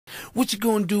What you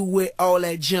gonna do with all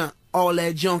that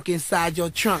junk inside your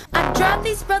trunk? I drive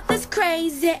these brothers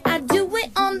crazy, I do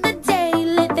it on the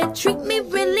daily. They treat me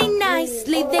really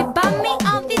nicely, they buy me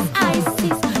all these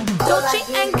ices. Dolce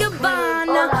and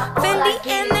Gabbana, Fendi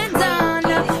and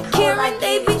Adana, Karen,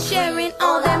 they be sharing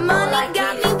all their money,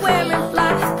 got me wearing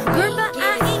fly. Girl, but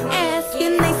I ain't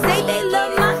asking, they say they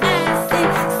love my ass. And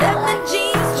 7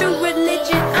 G's, true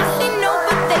religion, I say no,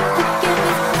 but they keep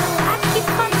giving. I keep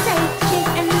on taking,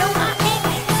 and no, I ain't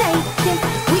taking.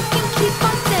 We can keep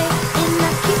on taking,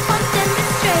 I keep on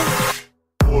demonstrating.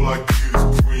 All I get is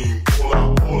cream,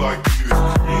 all I get is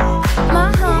cream. My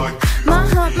hump, my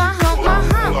hump, my hump, my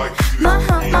hump, my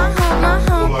hump, my hump, my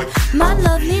hump, my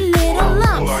lovely little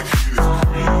lumps.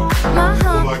 My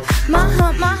hump, my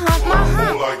hump, my hump, my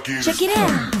hump. Check it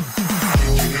out.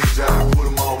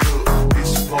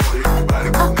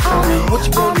 What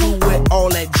you gonna do with all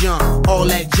that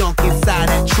junk inside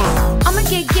that trunk? I'ma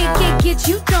get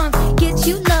you drunk, get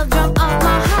you love drunk off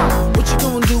my hump. What you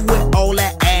gonna do with all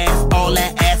that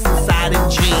ass inside them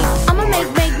jeans? I'ma make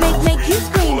you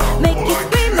scream, make you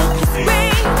scream, make you scream.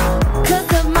 'Cause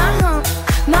of my hump,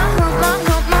 my hump, my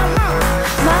hump, my hump,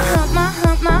 my hump, my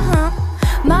hump, my hump,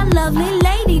 my lovely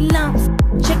lady lumps.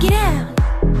 Check it out.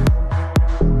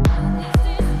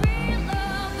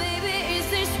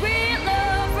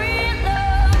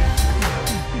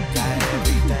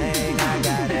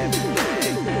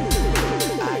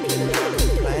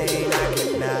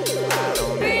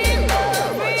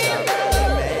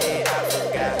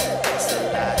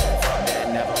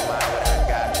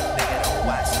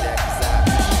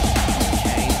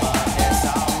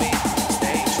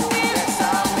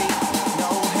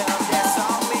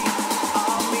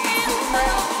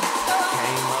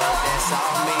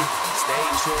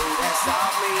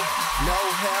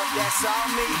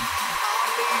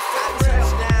 I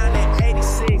touched down at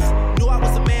 86. Knew I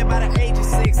was a man by the age of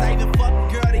 6. I even fucked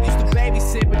a girl that used to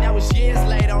babysit, but that was years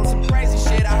later on some crazy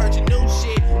shit. I heard your new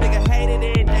shit, nigga hated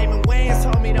it. Damon Wayans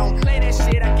told me don't play that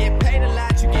shit. I get paid a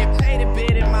lot, you get paid a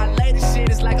bit, and my latest shit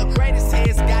is like a greatest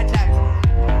hits. Got that.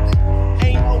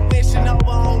 Ain't no wishing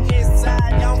over on his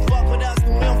side. Y'all don't fuck with us,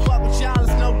 and we don't fuck with y'all.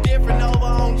 It's no different over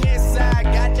on his side.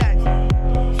 Got that.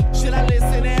 Should I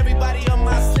listen to everybody or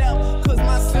myself? 'Cause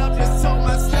myself just told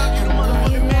myself, you the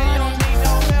motherfucking man, you don't need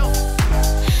no help.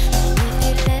 If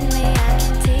you let me, I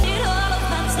can take it all of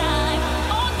my time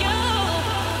on you,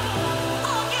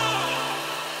 on you.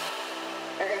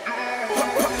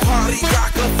 Party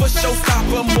rocker, for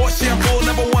showstopper, more shampoo,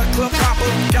 #1 club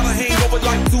popper. Got a hangover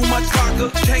like too much vodka.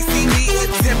 Can't see me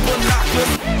with 10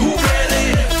 binoculars. Who ready?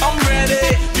 I'm ready.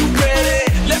 You ready?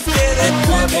 Let's get it.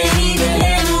 Club ain't even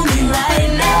handle me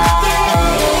right now.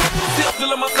 Still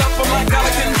feeling myself, I'm like out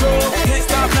of control. Can't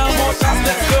stop now, more shots,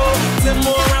 let's go. 10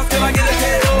 more rounds till I get a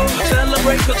KO.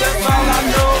 Celebrate, 'cause that's all I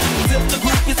know. Zip the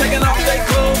group, you're taking off their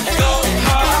clothes. Go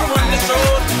hard, I run the show.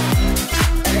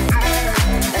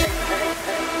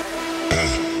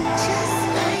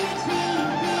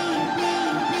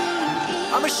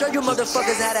 I'ma show you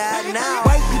motherfuckers how to act now.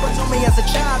 White people told me as a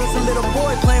child, as a little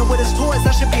boy playing with his toys,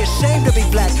 I should be ashamed to be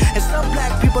black. And some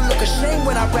black people look ashamed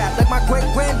when I rap. Like my great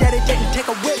granddaddy didn't take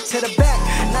a whip to the back.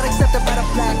 Not accepted by the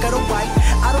black or the white.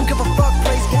 I don't give a fuck,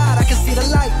 praise God, I can see the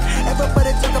light.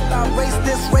 Everybody talk about race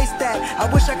this, race that. I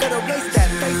wish I could erase that,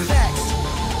 face facts.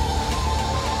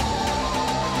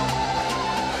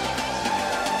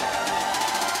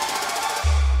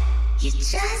 You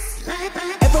just like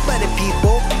my Everybody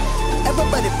people,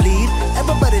 everybody bleed,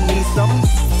 everybody needs some,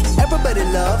 everybody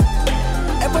love,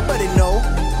 everybody know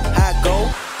how I go.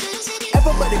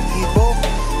 Everybody people,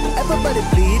 everybody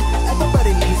bleed,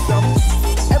 everybody needs some,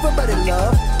 everybody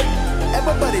love,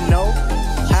 everybody know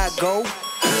how I go.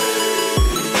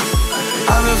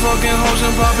 I've been fucking hoes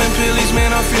and popping pillies,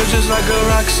 man, I feel just like a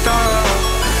rock star.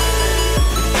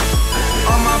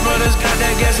 All my brothers got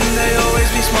that gas and they always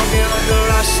be smoking like a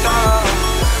rock star.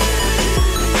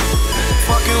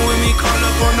 Fucking with me, call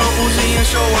up on no Uzi and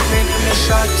show up, man, in the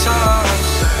shot toss.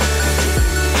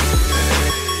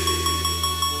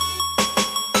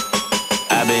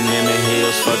 I've been in the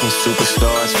hills, fucking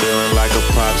superstars, feeling like a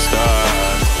pop star.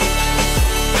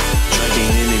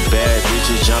 Drinking any bad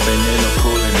bitches, jumping in the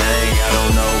pool and I ain't got on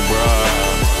no bra.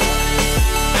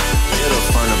 Hit her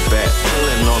from the back,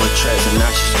 pulling on the tracks and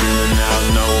now she screaming out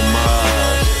no more.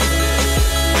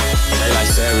 They like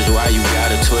Savage, why you got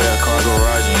a 12-car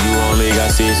garage and you only got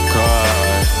 6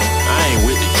 cars? I ain't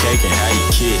with the cake and how you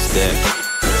kiss that.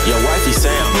 Your wifey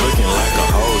say I'm looking like a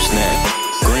whole snack.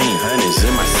 Green honey's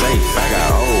in my safe, I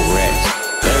got old racks.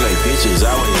 LA bitches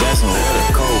always asking where the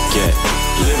coke at.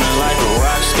 living like a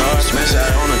rock star. Smash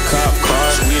out on a cop car,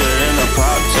 sweeter than a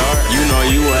Pop Tart. You know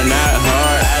you are not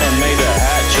hard, I done made a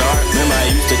hot chart. Remember I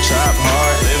used to chop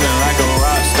hard, living like a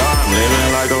rock star. I'm living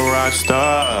like a rock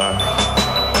star.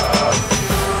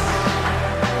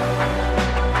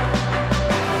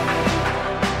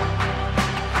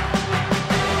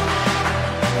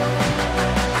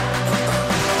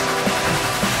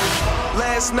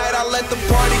 Last night I let the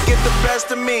party get the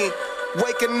best of me.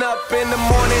 Waking up in the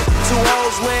morning, 2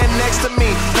 hoes laying next to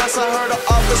me. Plus I heard an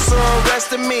officer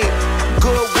arrested me.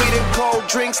 Good weed and cold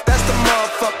drinks, that's the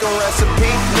motherfucking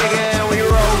recipe. Nigga, and we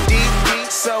roll deep,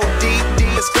 so deep.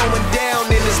 It's going down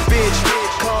in this bitch.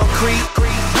 Concrete,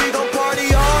 we gon' party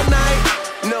all night.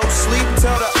 No sleep,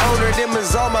 tell the owner them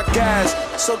is all my guys.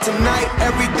 So tonight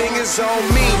everything is on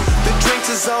me. The drinks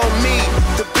is on me.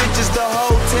 The bitches, the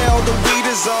hotel, the weed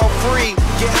is all free.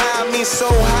 Get high, I mean so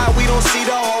high, we don't see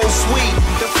the whole suite.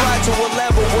 The fly to a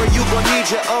level where you gon' need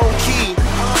your own key.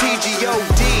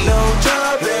 TGOD. No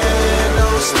jobbing, no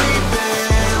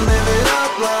sleeping. Live it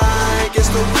up like it's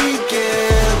the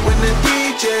weekend. When the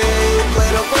DJ play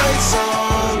the right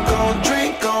song, gon'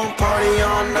 drink, gon' party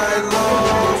all night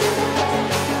long.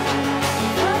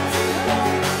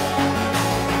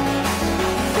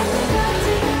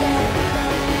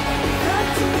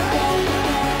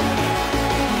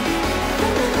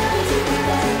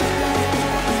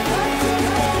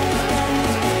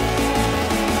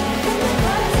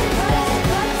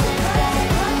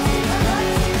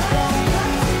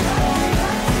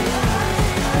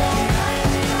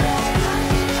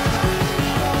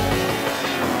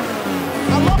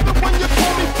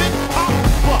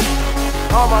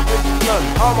 All my bitches love me.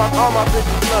 All my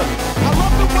bitches love me. I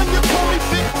love it when you call me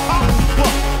Big Papa.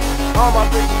 All my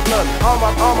bitches love me. All my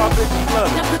bitches love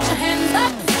me. Now put your hands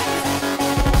up.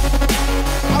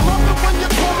 I love it when you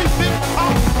call me Big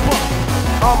Papa.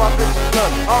 All my bitches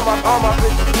love me. All my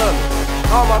bitches love me.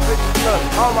 All my bitches love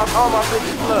me. All my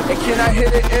bitches love me. And can I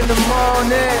hit it in the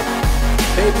morning?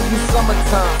 Baby, you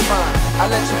summertime fine. I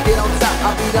let you get on top,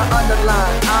 I'll be the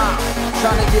underline.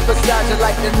 Tryna get beside you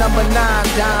like the number 9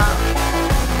 dime.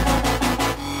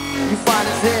 You fine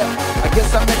as hell, I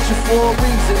guess I met you for a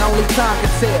reason, only time can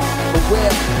tell. But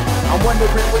well, I'm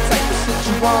wondering what type of shit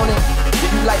you wanted. Do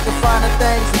you like the finer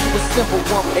things or you a simple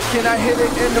woman? And can I hit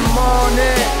it in the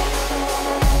morning?